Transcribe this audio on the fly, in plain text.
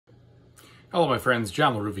Hello my friends,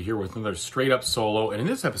 John LaRuffa here with another straight up solo, and in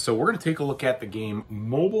this episode we're going to take a look at the game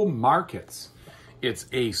Mobile Markets. It's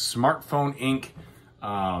a Smartphone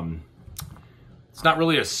Inc. It's not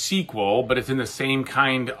really a sequel, but it's in the same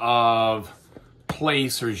kind of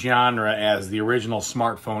place or genre as the original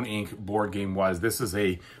Smartphone Inc. board game was. This is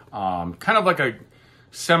a kind of like a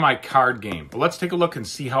semi-card game. But let's take a look and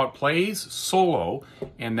see how it plays solo,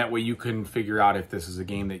 and that way you can figure out if this is a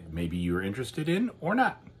game that maybe you're interested in or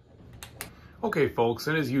not. Okay, folks,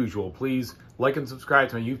 and as usual, please like and subscribe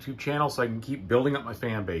to my YouTube channel so I can keep building up my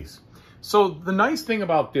fan base. So the nice thing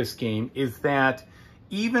about this game is that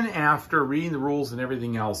even after reading the rules and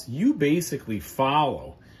everything else, you basically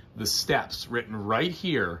follow the steps written right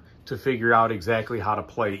here to figure out exactly how to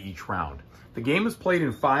play each round. The game is played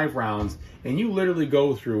in 5 rounds, and you literally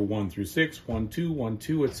go through 1 through 6, 1, 2, 1,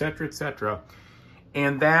 2, etc., etc.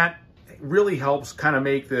 And that really helps kind of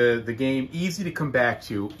make the game easy to come back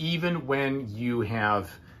to, even when you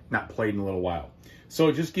have not played in a little while.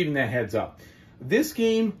 So just giving that heads up. This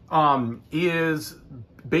game is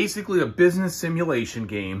basically a business simulation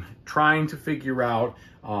game, trying to figure out,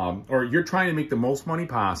 or you're trying to make the most money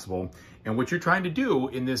possible. And what you're trying to do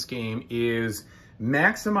in this game is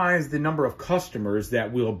maximize the number of customers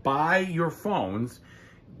that will buy your phones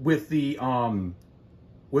with the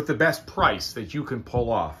best price that you can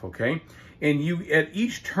pull off, okay? And you, at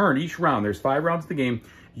each turn, each round, there's 5 rounds of the game,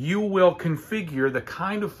 you will configure the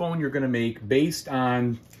kind of phone you're gonna make based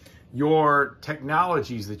on your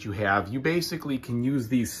technologies that you have. You basically can use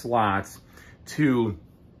these slots to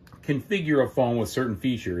configure a phone with certain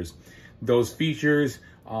features. Those features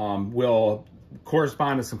will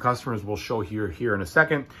correspond to some customers we'll show here in a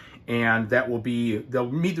second. And that will be, they'll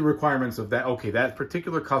meet the requirements of that. Okay, that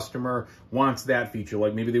particular customer wants that feature.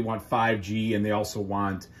 Like maybe they want 5G and they also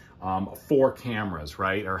want 4 cameras,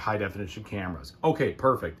 right? Or high definition cameras. Okay,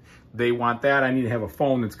 perfect. They want that. I need to have a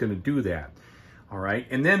phone that's going to do that. All right.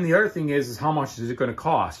 And then the other thing is how much is it going to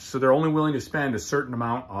cost? So they're only willing to spend a certain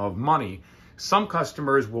amount of money. Some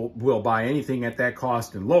customers will buy anything at that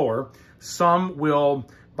cost and lower. Some will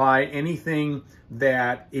buy anything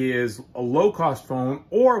that is a low-cost phone,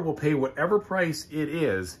 or will pay whatever price it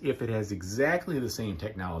is if it has exactly the same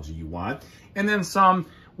technology you want. And then some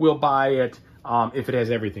will buy it if it has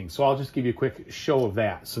everything. So I'll just give you a quick show of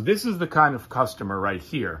that. So this is the kind of customer right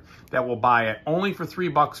here that will buy it only for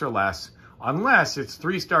 $3 or less, unless it's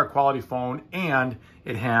 3-star quality phone and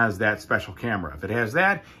it has that special camera. If it has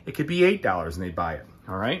that, it could be $8 and they buy it,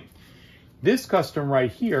 all right? This customer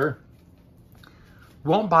right here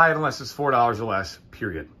won't buy it unless it's $4 or less,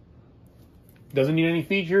 period. Doesn't need any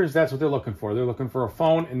features. That's what they're looking for. They're looking for a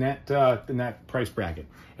phone in that price bracket.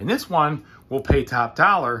 And this one will pay top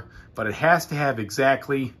dollar, but it has to have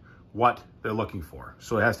exactly what they're looking for.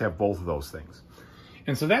 So it has to have both of those things.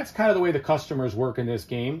 And so that's kind of the way the customers work in this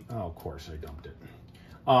game. Oh, of course, I dumped it.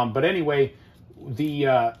 But anyway,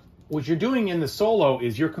 what you're doing in the solo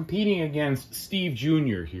is you're competing against Steve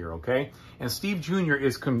Jr. here, okay? And Steve Jr.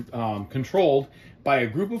 is controlled by a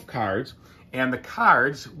group of cards, and the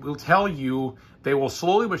cards will tell you, they will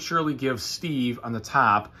slowly but surely give Steve on the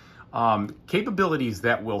top capabilities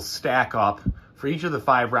that will stack up for each of the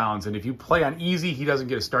 5 rounds. And if you play on easy, he doesn't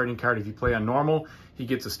get a starting card. If you play on normal, he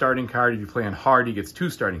gets a starting card. If you play on hard, he gets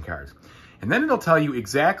 2 starting cards. And then it'll tell you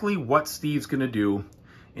exactly what Steve's gonna do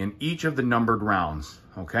in each of the numbered rounds,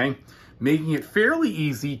 okay? Making it fairly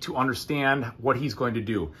easy to understand what he's going to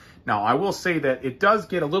do. Now, I will say that it does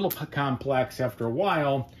get a little complex after a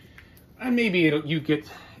while, and maybe you get,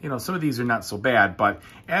 some of these are not so bad, but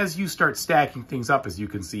as you start stacking things up, as you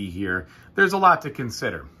can see here, there's a lot to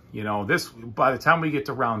consider. This, by the time we get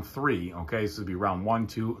to round 3, okay, so it'll be round 1,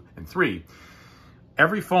 2, and 3,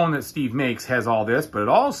 every phone that Steve makes has all this, but it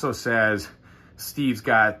also says Steve's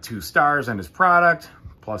got 2 stars on his product,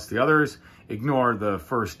 plus the others. Ignore the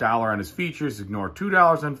first $1 on his features, ignore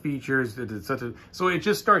 $2 on features, etc. So it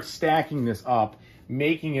just starts stacking this up,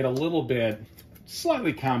 making it a little bit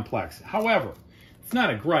slightly complex. However, it's not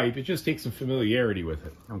a gripe, it just takes some familiarity with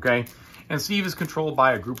it, okay? And Steve is controlled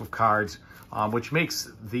by a group of cards, which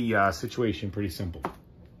makes the situation pretty simple.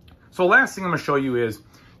 So last thing I'm gonna show you is,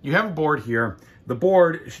 you have a board here. The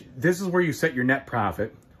board, this is where you set your net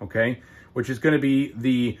profit, okay? Which is going to be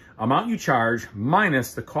the amount you charge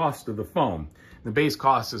minus the cost of the phone. The base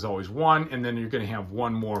cost is always 1, and then you're going to have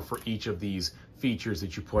 1 more for each of these features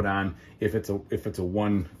that you put on if it's a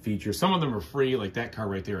 1 feature. Some of them are free, like that card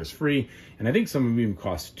right there is free, and I think some of them even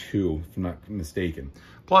cost 2, if I'm not mistaken.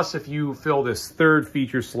 Plus, if you fill this 3rd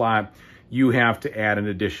feature slot, you have to add an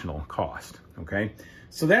additional cost, okay?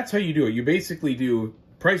 So that's how you do it. You basically do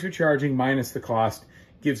price you're charging minus the cost,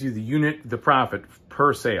 gives you the profit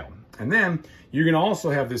per sale. And then you're going to also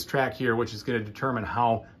have this track here, which is going to determine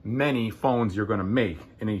how many phones you're going to make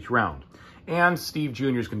in each round. And Steve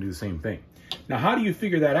Jr. is going to do the same thing. Now, how do you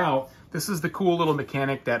figure that out? This is the cool little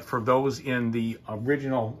mechanic that for those in the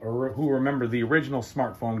original, or who remember the original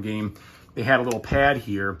smartphone game, they had a little pad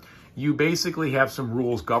here. You basically have some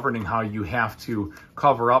rules governing how you have to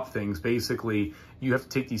cover up things. Basically, you have to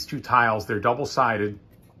take these two tiles, they're double-sided,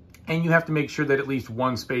 and you have to make sure that at least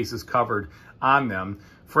one space is covered on them.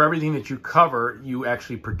 For everything that you cover, you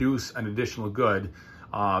actually produce an additional good,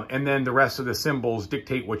 and then the rest of the symbols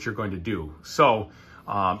dictate what you're going to do. So,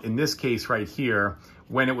 in this case right here,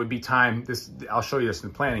 when it would be time, I'll show you this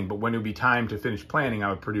in planning, but when it would be time to finish planning, I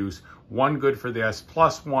would produce one good for this,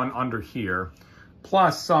 plus one under here,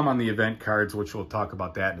 plus some on the event cards, which we'll talk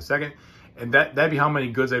about that in a second. And that'd be how many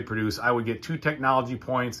goods I produce. I would get 2 technology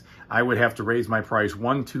points. I would have to raise my price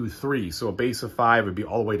 1, 2, 3. So a base of 5 would be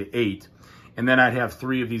all the way to 8. And then I'd have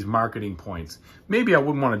 3 of these marketing points. Maybe I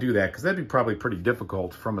wouldn't want to do that because that'd be probably pretty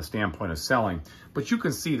difficult from a standpoint of selling. But you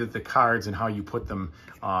can see that the cards and how you put them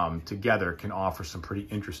together can offer some pretty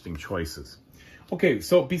interesting choices. Okay,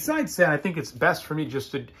 so besides that, I think it's best for me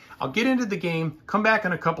just to, I'll get into the game, come back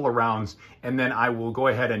in a couple of rounds, and then I will go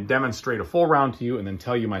ahead and demonstrate a full round to you and then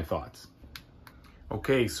tell you my thoughts.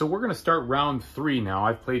 Okay, so we're going to start round 3 now.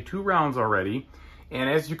 I've played 2 rounds already, and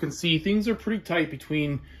as you can see, things are pretty tight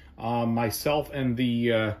between myself and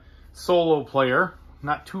the solo player.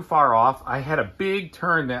 Not too far off. I had a big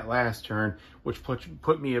turn that last turn, which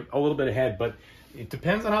put me a little bit ahead, but it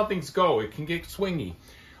depends on how things go. It can get swingy.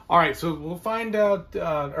 All right, so we'll find out,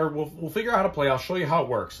 or we'll figure out how to play. I'll show you how it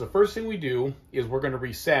works. The first thing we do is we're going to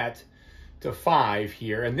reset to 5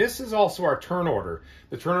 here, and this is also our turn order.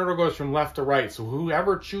 The turn order goes from left to right, so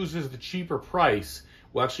whoever chooses the cheaper price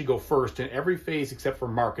will actually go first in every phase except for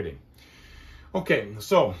marketing. Okay,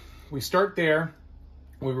 so we start there.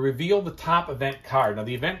 We reveal the top event card. Now,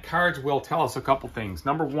 the event cards will tell us a couple things.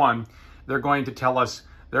 Number one, they're going to tell us,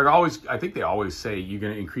 I think they always say you're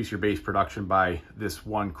going to increase your base production by this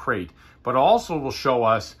 1 crate, but also will show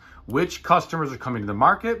us which customers are coming to the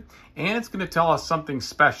market, and it's going to tell us something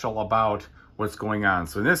special about what's going on.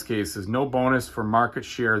 So in this case, there's no bonus for market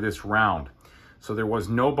share this round. So there was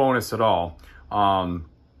no bonus at all.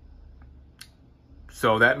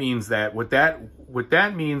 So that means that what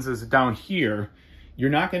that means is down here,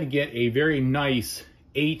 you're not going to get a very nice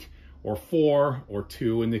 8 or 4 or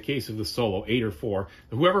 2 in the case of the solo, 8 or 4.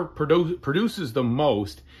 Whoever produces the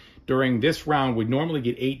most during this round would normally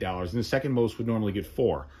get $8, and the second most would normally get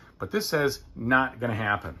 4. But this says not going to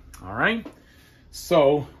happen. All right.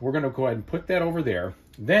 So we're going to go ahead and put that over there.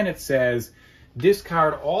 Then it says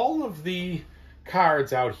discard all of the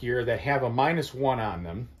cards out here that have a -1 on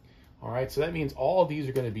them. All right. So that means all of these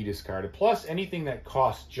are going to be discarded. Plus anything that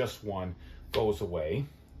costs just 1 goes away.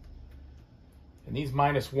 And these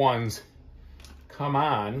 -1s come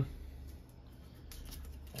on,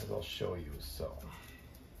 as I'll show you. So,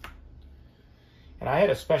 and I had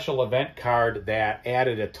a special event card that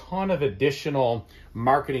added a ton of additional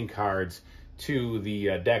marketing cards to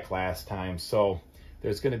the deck last time. So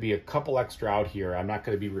there's going to be a couple extra out here. I'm not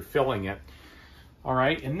going to be refilling it. All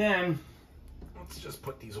right, and then let's just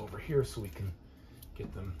put these over here so we can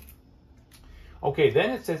get them. Okay,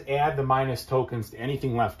 then it says add the minus tokens to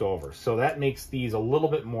anything left over. So that makes these a little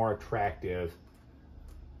bit more attractive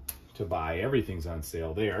to buy. Everything's on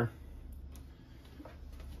sale there.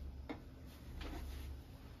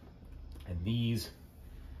 And these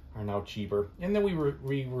are now cheaper. And then we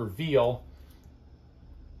reveal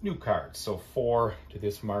new cards. So 4 to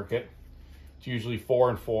this market. It's usually 4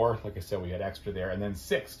 and 4. Like I said, we had extra there. And then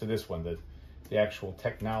 6 to this one, the actual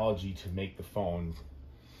technology to make the phone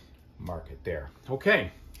market there. Okay,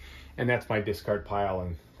 and that's my discard pile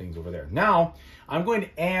and things over there. Now I'm going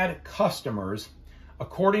to add customers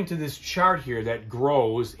according to this chart here that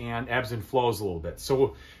grows and ebbs and flows a little bit.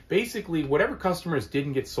 So basically whatever customers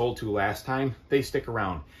didn't get sold to last time, they stick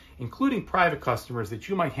around, including private customers that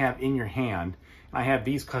you might have in your hand. And I have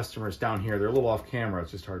these customers down here. They're a little off camera. It's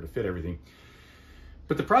just hard to fit everything.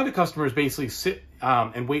 But the private customers basically sit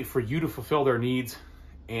and wait for you to fulfill their needs,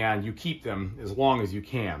 and you keep them as long as you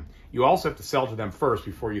can. You also have to sell to them first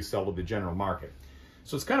before you sell to the general market.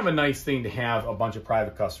 So it's kind of a nice thing to have a bunch of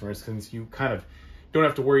private customers, since you kind of don't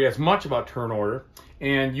have to worry as much about turn order,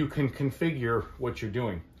 and you can configure what you're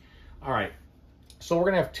doing. All right, so we're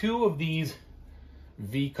gonna have 2 of these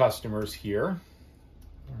V customers here.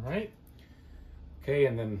 All right, okay,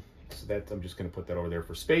 and then so that I'm just gonna put that over there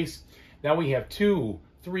for space. Now we have 2,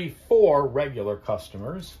 3, 4 regular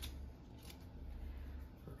customers.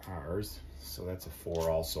 Ours, so that's a 4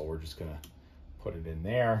 also. We're just gonna put it in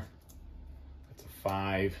there. That's a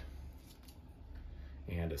 5,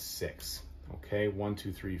 and a 6. Okay, 1,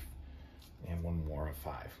 2, 3, and one more, a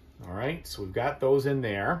 5. All right, so we've got those in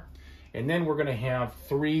there. And then we're gonna have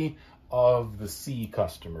 3 of the C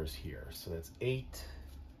customers here. So that's 8,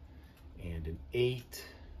 and an 8,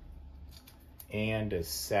 and a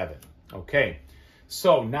 7. Okay,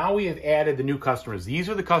 so now we have added the new customers. These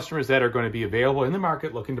are the customers that are going to be available in the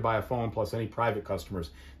market looking to buy a phone, plus any private customers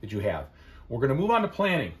that you have. We're going to move on to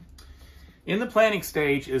planning. In the planning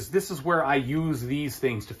stage, this is where I use these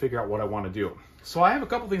things to figure out what I want to do. So I have a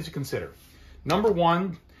couple things to consider. Number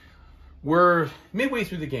one, we're midway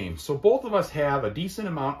through the game, so both of us have a decent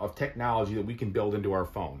amount of technology that we can build into our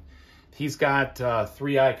phone. He's got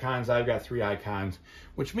 3 icons, I've got 3 icons,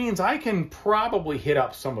 which means I can probably hit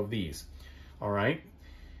up some of these, all right?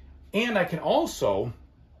 And I can also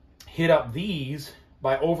hit up these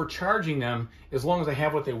by overcharging them as long as I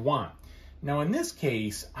have what they want. Now in this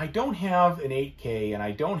case, I don't have an 8K and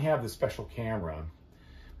I don't have the special camera,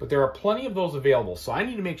 but there are plenty of those available. So I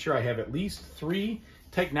need to make sure I have at least 3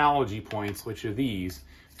 technology points, which are these,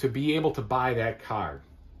 to be able to buy that card.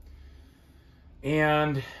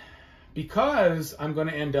 And because I'm going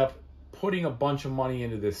to end up putting a bunch of money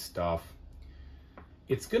into this stuff,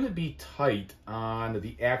 it's going to be tight on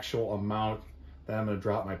the actual amount that I'm going to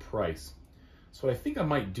drop my price. So what I think I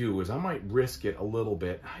might do is I might risk it a little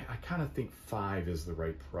bit. I kind of think 5 is the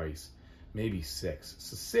right price, maybe 6.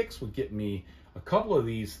 So 6 would get me a couple of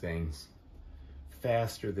these things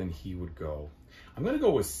faster than he would go. I'm going to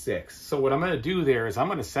go with 6. So what I'm going to do there is I'm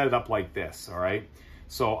going to set it up like this, all right?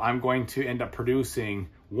 So I'm going to end up producing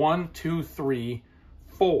 1, 2, 3,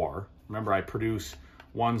 4. Remember, I produce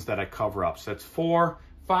ones that I cover up. So that's 4,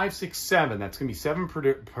 5, 6, 7. That's going to be 7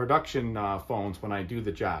 production phones when I do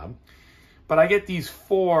the job. But I get these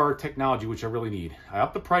 4 technology, which I really need. I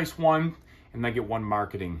up the price 1, and I get 1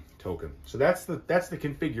 marketing token. So that's the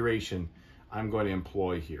configuration I'm going to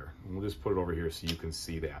employ here. And we'll just put it over here so you can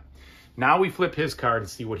see that. Now we flip his card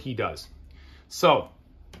and see what he does. So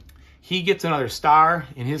he gets another star,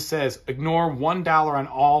 and his says ignore $1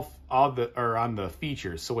 on on the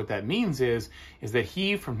features. So what that means is that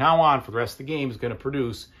he from now on for the rest of the game is going to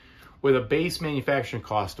produce with a base manufacturing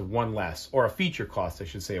cost of 1 less, or a feature cost, I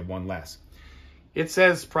should say, of 1 less. It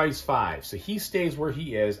says price 5, so he stays where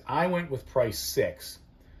he is. I went with price 6,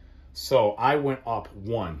 so I went up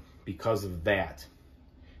 1 because of that.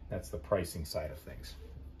 That's the pricing side of things.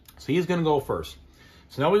 So he's going to go first.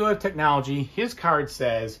 So now we go to technology. His card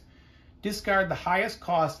says discard the highest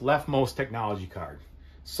cost leftmost technology card.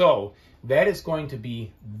 So that is going to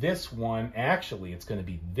be this one. Actually, it's going to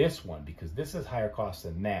be this one because this is higher cost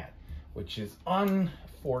than that, which is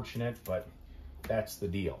unfortunate, but that's the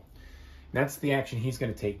deal. That's the action he's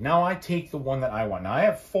going to take. Now I take the one that I want. Now I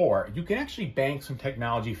have 4. You can actually bank some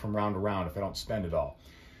technology from round to round if I don't spend it all,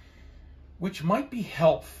 which might be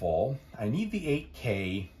helpful. I need the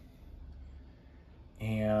 8K,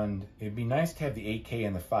 and it'd be nice to have the 8K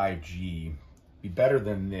and the 5G. Be better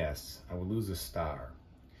than this. I would lose a star.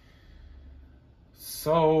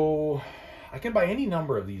 So I can buy any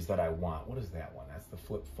number of these that I want. What is that one? That's the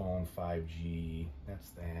flip phone 5G. That's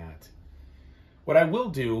that. What I will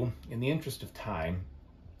do, in the interest of time,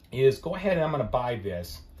 is go ahead and I'm going to buy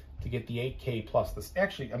this to get the 8K plus this.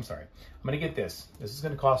 Actually, I'm sorry. I'm going to get this. This is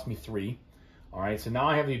going to cost me 3. All right, so now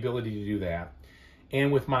I have the ability to do that.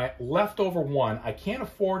 And with my leftover 1, I can't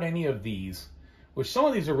afford any of these, which some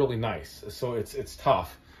of these are really nice. So it's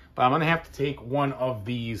tough. But I'm going to have to take one of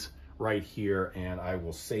these right here, and I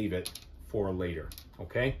will save it for later.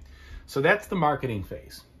 Okay, so that's the marketing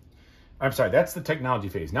phase. I'm sorry, that's the technology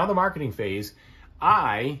phase. Now the marketing phase,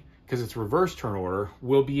 because it's reverse turn order,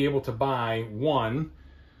 will be able to buy 1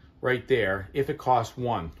 right there if it costs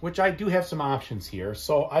 1, which I do have some options here.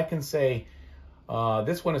 So I can say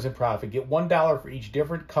this one is in profit. Get $1 for each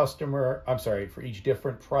different customer, for each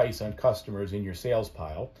different price on customers in your sales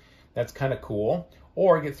pile. That's kind of cool.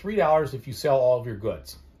 Or get $3 if you sell all of your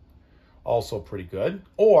goods. Also pretty good.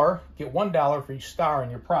 Or get $1 for each star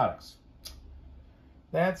in your products.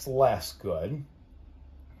 That's less good.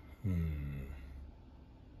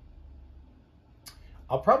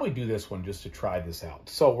 I'll probably do this one just to try this out.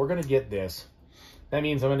 So we're going to get this. That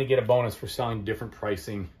means I'm going to get a bonus for selling different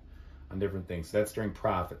pricing on different things. So that's during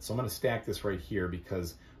profit. So I'm going to stack this right here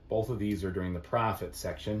because both of these are during the profit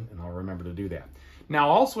section, and I'll remember to do that. Now,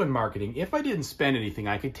 also in marketing, if I didn't spend anything,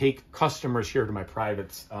 I could take customers here to my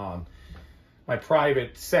private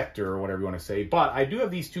sector, or whatever you want to say. But I do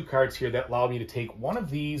have these 2 cards here that allow me to take one of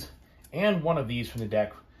these and one of these from the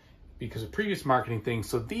deck because of previous marketing things.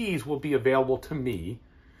 So these will be available to me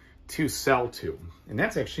to sell to. And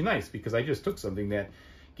that's actually nice because I just took something that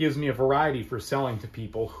gives me a variety for selling to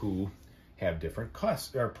people who have different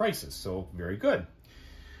costs or prices. So very good.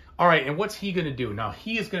 All right, and what's he going to do? Now,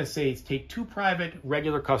 he is going to say, take 2 private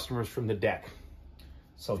regular customers from the deck.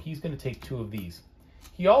 So he's going to take 2 of these.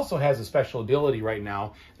 He also has a special ability right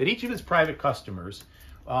now that each of his private customers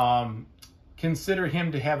consider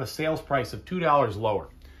him to have a sales price of $2 lower.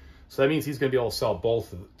 So that means he's going to be able to sell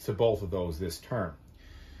both of those this turn.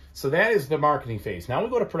 So that is the marketing phase. Now we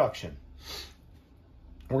go to production.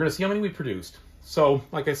 We're going to see how many we produced. So,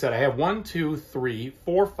 like I said, I have 1, 2, 3,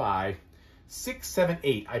 4, 5, 6, 7,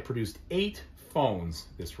 8. I produced 8 phones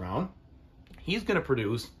this round. He's going to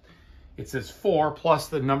produce, it says 4 plus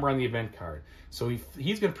the number on the event card. So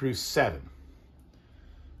he's going to produce 7.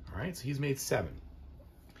 All right, so he's made 7.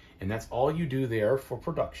 And that's all you do there for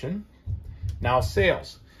production. Now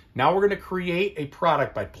sales. Now we're going to create a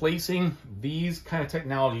product by placing these kind of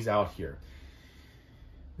technologies out here.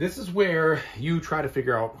 This is where you try to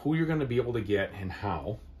figure out who you're going to be able to get and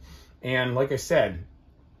how. And like I said,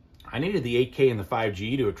 I needed the 8K and the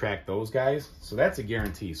 5G to attract those guys. So that's a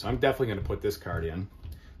guarantee. So I'm definitely going to put this card in.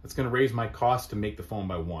 That's going to raise my cost to make the phone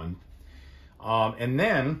by 1. And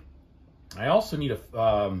then I also need a,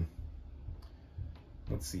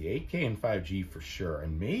 let's see, 8K and 5G for sure.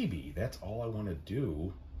 And maybe that's all I want to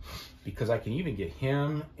do, because I can even get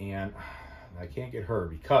him, and I can't get her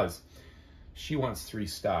because she wants 3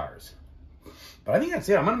 stars. But I think that's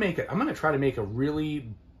it. I'm gonna try to make a really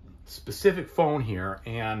specific phone here,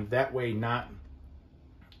 and that way not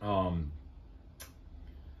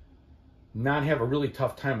have a really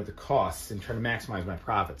tough time with the costs and try to maximize my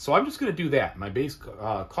profit. So I'm just gonna do that. My base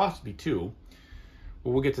cost would be 2, but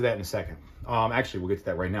we'll get to that in a second. Actually, we'll get to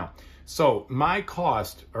that right now. So my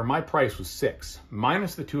cost, or my price, was 6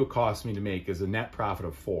 minus the 2 it costs me to make is a net profit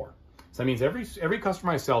of 4. So that means every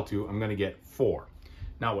customer I sell to, I'm going to get 4.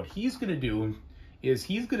 Now what he's going to do is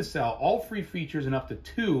he's going to sell all free features and up to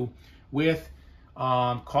 2 with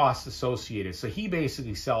costs associated. So he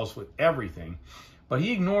basically sells with everything, but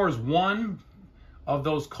he ignores one of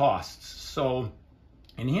those costs. So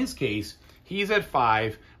in his case, he's at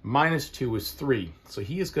 5 minus 2 is 3. So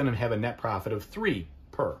he is going to have a net profit of 3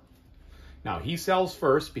 per. Now he sells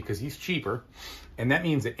first because he's cheaper, and that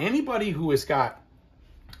means that anybody who has got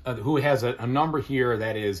who has a number here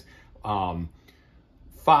that is 5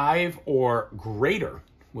 or greater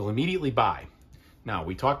will immediately buy. Now,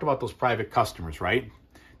 we talked about those private customers, right?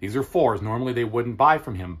 These are 4s. Normally, they wouldn't buy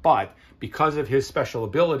from him, but because of his special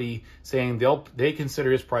ability, saying they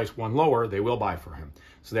consider his price 1 lower, they will buy for him.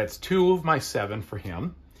 So that's 2 of my 7 for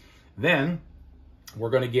him. Then we're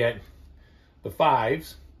going to get the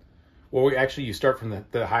 5s. Well, actually, you start from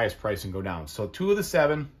the highest price and go down. So 2 of the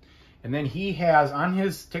 7. And then he has, on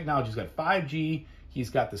his technology, he's got 5G, he's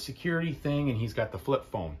got the security thing, and he's got the flip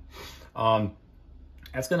phone.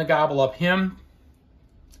 That's going to gobble up him.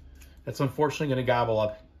 That's unfortunately going to gobble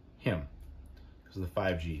up him because of the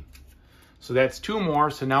 5G. So that's 2 more,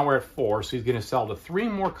 so now we're at 4. So he's going to sell to 3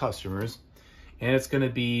 more customers, and it's going to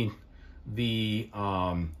be the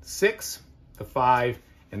 6, the 5,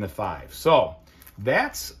 and the 5. So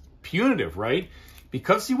that's punitive, right?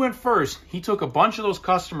 Because he went first, he took a bunch of those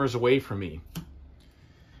customers away from me.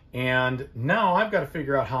 And now I've got to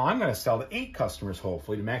figure out how I'm going to sell to 8 customers,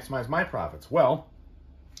 hopefully, to maximize my profits. Well,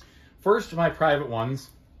 first, my private ones.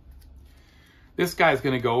 This guy's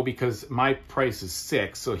going to go because my price is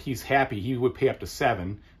 6, so he's happy. He would pay up to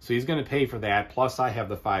 7, so he's going to pay for that, plus I have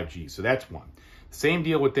the 5G, so that's 1. Same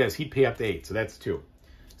deal with this. He'd pay up to 8, so that's 2.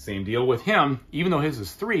 Same deal with him, even though his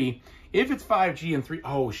is 3. If it's 5G and 3,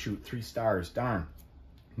 oh, shoot, 3 stars, darn.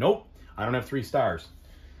 Nope, I don't have 3 stars.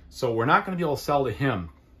 So we're not going to be able to sell to him.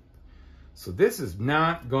 So this is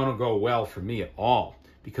not going to go well for me at all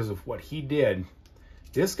because of what he did.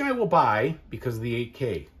 This guy will buy because of the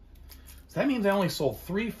 8K. So that means I only sold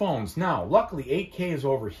 3 phones. Now, luckily, 8K is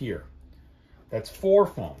over here. That's 4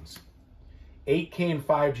 phones. 8K and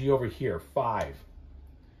 5G over here, 5.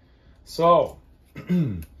 So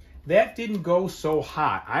that didn't go so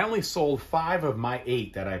hot. I only sold 5 of my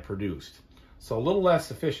 8 that I produced. So a little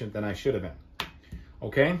less efficient than I should have been.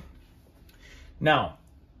 Okay? Now,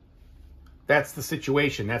 that's the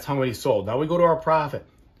situation. That's how many sold. Now we go to our profit.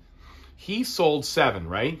 He sold 7,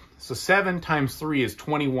 right? So 7 times 3 is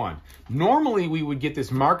 21. Normally we would get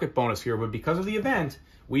this market bonus here, but because of the event,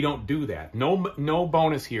 we don't do that. No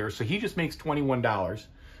bonus here. So he just makes $21,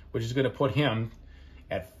 which is going to put him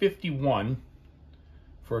at 51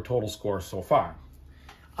 for a total score so far.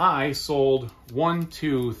 I sold 1,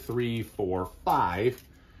 2, 3, 4, 5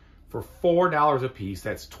 for $4 a piece.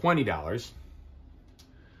 That's $20.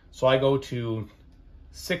 So I go to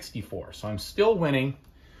 64. So I'm still winning.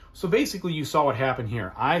 So basically you saw what happened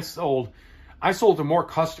here. I sold I sold to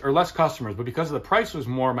less customers, but because the price was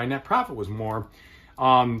more, my net profit was more.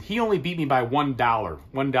 He only beat me by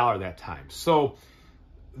 $1 that time. So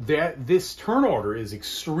this turn order is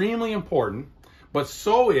extremely important, but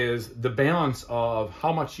so is the balance of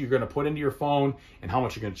how much you're going to put into your phone and how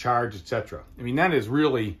much you're going to charge, etc. I mean, that is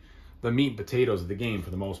really the meat and potatoes of the game for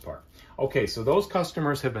the most part. Okay, so those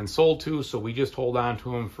customers have been sold to, so we just hold on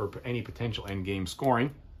to them for any potential end game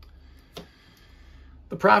scoring.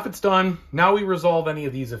 The profit's done. Now we resolve any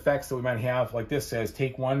of these effects that we might have. Like this says,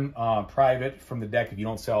 take one private from the deck if you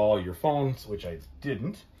don't sell all your phones, which I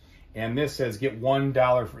didn't. And this says, get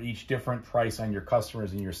 $1 for each different price on your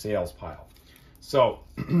customers in your sales pile. So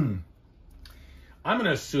I'm going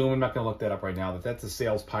to assume, I'm not going to look that up right now, that that's a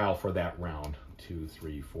sales pile for that round. 2,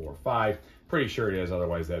 3, 4, 5. Pretty sure it is,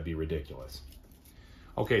 otherwise that'd be ridiculous.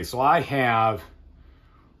 Okay, so I have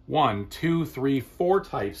 1, 2, 3, 4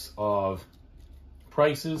 types of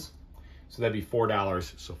prices. So that'd be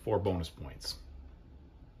 $4, so 4 bonus points.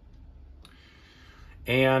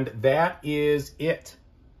 And that is it.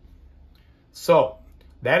 So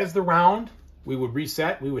that is the round. We would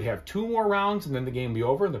reset. We would have 2 more rounds and then the game would be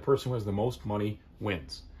over and the person who has the most money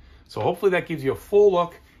wins. So hopefully that gives you a full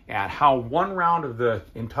look at how one round of the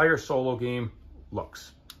entire solo game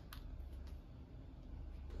looks.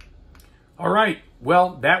 All right,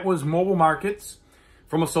 well, that was mobile markets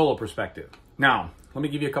from a solo perspective. Now, let me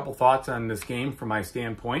give you a couple thoughts on this game from my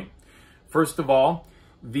standpoint. First of all,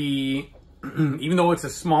 even though it's a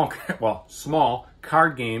small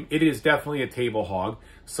card game, it is definitely a table hog.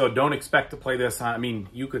 So don't expect to play this on, I mean,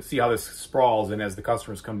 you could see how this sprawls, and as the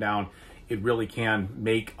customers come down, it really can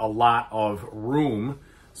make a lot of room,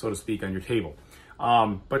 so to speak, on your table.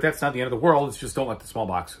 But that's not the end of the world. It's just don't let the small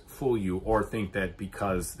box fool you or think that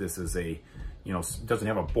because this is a, doesn't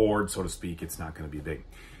have a board, so to speak, it's not going to be big.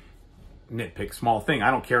 Nitpick, small thing. I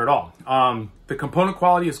don't care at all. The component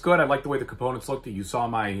quality is good. I like the way the components looked. You saw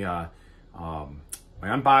my my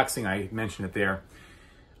unboxing. I mentioned it there.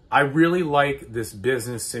 I really like this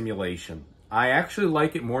business simulation. I actually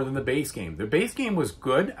like it more than the base game. The base game was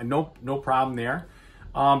good. No problem there.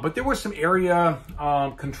 But there was some area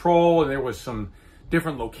control and there was some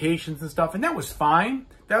different locations and stuff, and that was fine.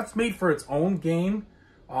 That's made for its own game,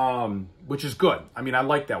 which is good. I mean, I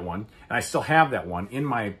like that one, and I still have that one in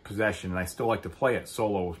my possession, and I still like to play it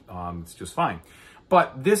solo. It's just fine.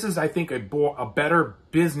 But this is, I think, a better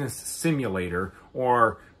business simulator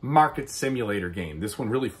or market simulator game. This one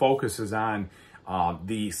really focuses on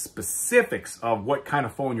the specifics of what kind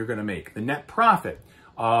of phone you're going to make, the net profit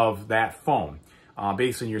of that phone,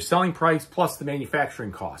 based on your selling price plus the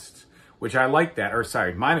manufacturing costs, which I like that, or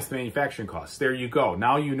sorry, minus the manufacturing costs. There you go.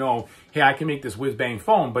 Now you know, hey, I can make this whiz-bang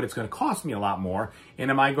phone, but it's going to cost me a lot more, and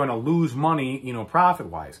am I going to lose money,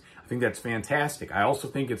 profit-wise? I think that's fantastic. I also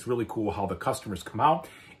think it's really cool how the customers come out,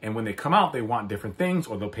 and when they come out, they want different things,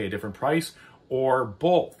 or they'll pay a different price, or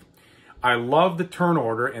both. I love the turn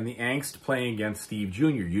order and the angst playing against Steve Jr.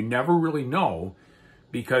 You never really know,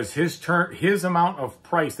 because his amount of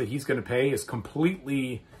price that he's going to pay is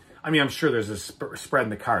completely, I mean, I'm sure there's a spread in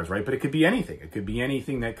the cards, right? But it could be anything. It could be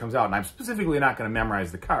anything that comes out. And I'm specifically not going to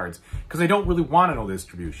memorize the cards because I don't really want to know the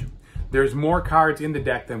distribution. There's more cards in the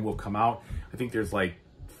deck than will come out. I think there's like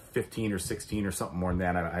 15 or 16 or something more than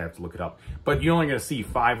that. I have to look it up. But you're only going to see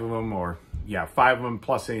 5 of them, or 5 of them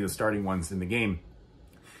plus any of the starting ones in the game.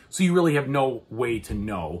 So you really have no way to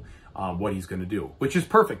know what he's going to do, which is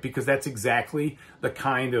perfect because that's exactly the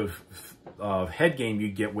kind of head game you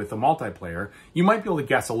get with a multiplayer. You might be able to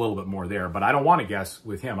guess a little bit more there, but I don't want to guess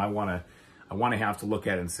with him. I want to have to look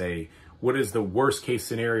at it and say, what is the worst case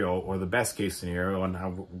scenario or the best case scenario, and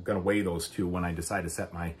I'm going to weigh those two when I decide to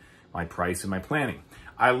set my price and my planning.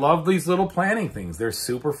 I love these little planning things. They're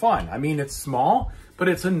super fun. I mean, it's small, but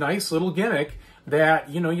it's a nice little gimmick that,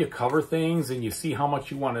 you cover things and you see how much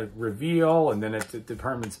you want to reveal, and then it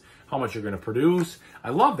determines how much you're going to produce.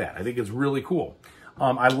 I love that. I think it's really cool.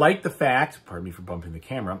 I like the fact, pardon me for bumping the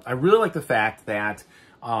camera, I really like the fact that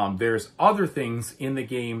there's other things in the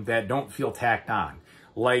game that don't feel tacked on.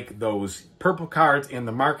 Like those purple cards and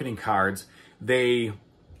the marketing cards, they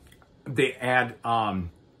add,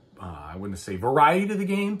 I wouldn't say variety to the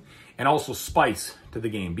game, and also spice to the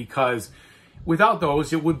game, because without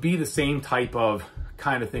those, it would be the same type of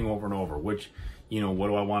kind of thing over and over, which, what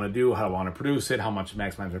do I want to do? How do I want to produce it? How much to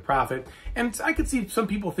maximize my profit? And I could see some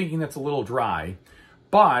people thinking that's a little dry,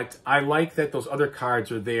 but I like that those other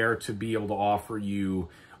cards are there to be able to offer you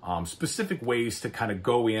specific ways to kind of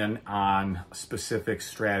go in on a specific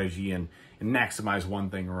strategy and maximize one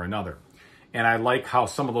thing or another. And I like how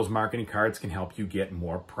some of those marketing cards can help you get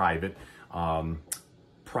more private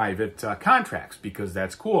private contracts, because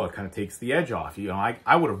that's cool. It kind of takes the edge off. You know,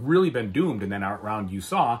 I would have really been doomed in that round you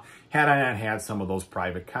saw had I not had some of those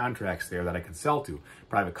private contracts there that I could sell to,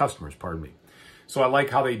 private customers, pardon me. So I like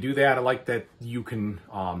how they do that. I like that you can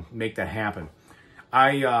make that happen.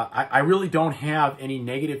 I really don't have any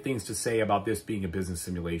negative things to say about this being a business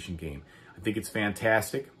simulation game. I think it's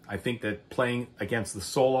fantastic. I think that playing against the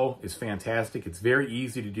solo is fantastic. It's very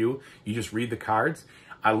easy to do. You just read the cards.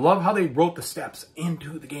 I love how they wrote the steps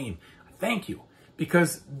into the game. Thank you.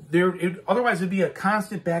 Because otherwise it'd be a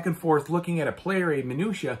constant back and forth looking at a player aid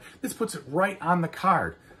minutia. This puts it right on the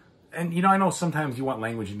card. And, you know, I know sometimes you want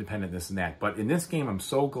language independent, this and that, but in this game, I'm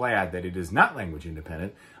so glad that it is not language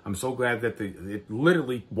independent. I'm so glad that it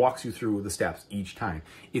literally walks you through the steps each time.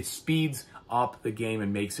 It speeds up the game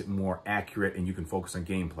and makes it more accurate, and you can focus on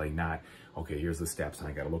gameplay, not, okay, here's the steps, and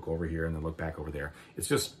I got to look over here and then look back over there. It's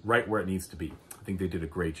just right where it needs to be. I think they did a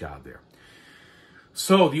great job there.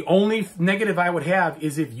 So the only negative I would have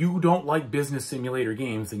is if you don't like business simulator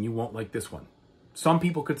games, then you won't like this one. Some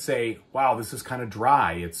people could say, wow, this is kind of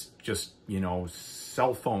dry. It's just, you know,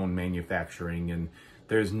 cell phone manufacturing, and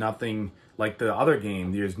there's nothing like the other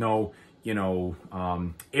game. There's no, you know,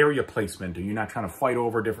 area placement, or you're not trying to fight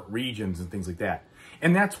over different regions and things like that.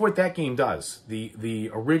 And that's what that game does.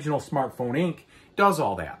 The original Smartphone Inc. does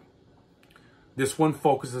all that. This one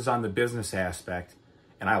focuses on the business aspect,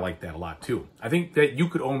 and I like that a lot too. I think that you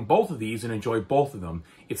could own both of these and enjoy both of them.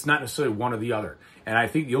 It's not necessarily one or the other. And I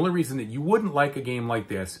think the only reason that you wouldn't like a game like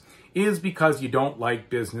this is because you don't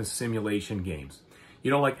like business simulation games.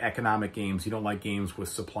 You don't like economic games. You don't like games with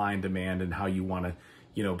supply and demand and how you want to,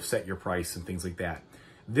 you know, set your price and things like that.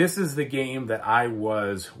 This is the game that I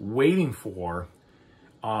was waiting for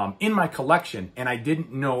in my collection, and I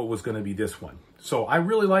didn't know it was going to be this one. So I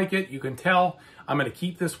really like it. You can tell I'm going to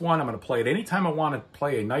keep this one. I'm going to play it anytime I want to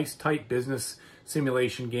play a nice, tight business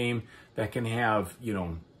simulation game that can have, you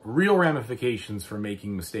know, real ramifications for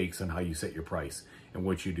making mistakes on how you set your price and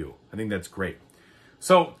what you do. I think that's great.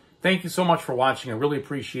 So thank you so much for watching. I really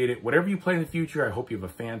appreciate it. Whatever you play in the future, I hope you have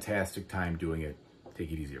a fantastic time doing it.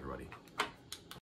 Take it easy, everybody.